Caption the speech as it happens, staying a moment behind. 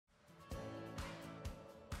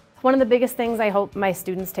One of the biggest things I hope my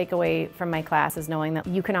students take away from my class is knowing that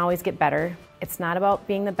you can always get better. It's not about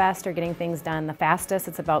being the best or getting things done the fastest,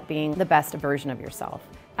 it's about being the best version of yourself.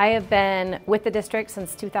 I have been with the district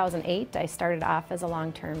since 2008. I started off as a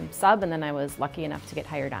long-term sub and then I was lucky enough to get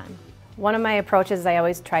hired on. One of my approaches is I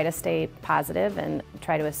always try to stay positive and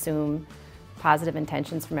try to assume positive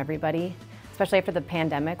intentions from everybody. Especially after the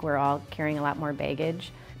pandemic, we're all carrying a lot more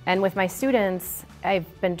baggage. And with my students,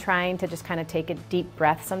 I've been trying to just kind of take a deep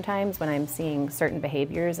breath sometimes when I'm seeing certain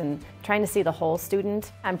behaviors and trying to see the whole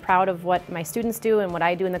student. I'm proud of what my students do and what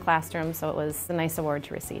I do in the classroom, so it was a nice award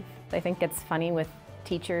to receive. I think it's funny with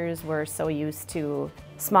teachers, we're so used to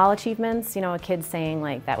small achievements, you know, a kid saying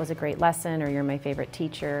like, that was a great lesson or you're my favorite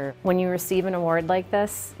teacher. When you receive an award like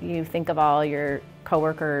this, you think of all your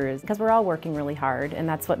coworkers, because we're all working really hard, and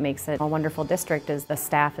that's what makes it a wonderful district is the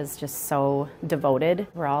staff is just so devoted.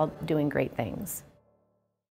 We're all doing great things.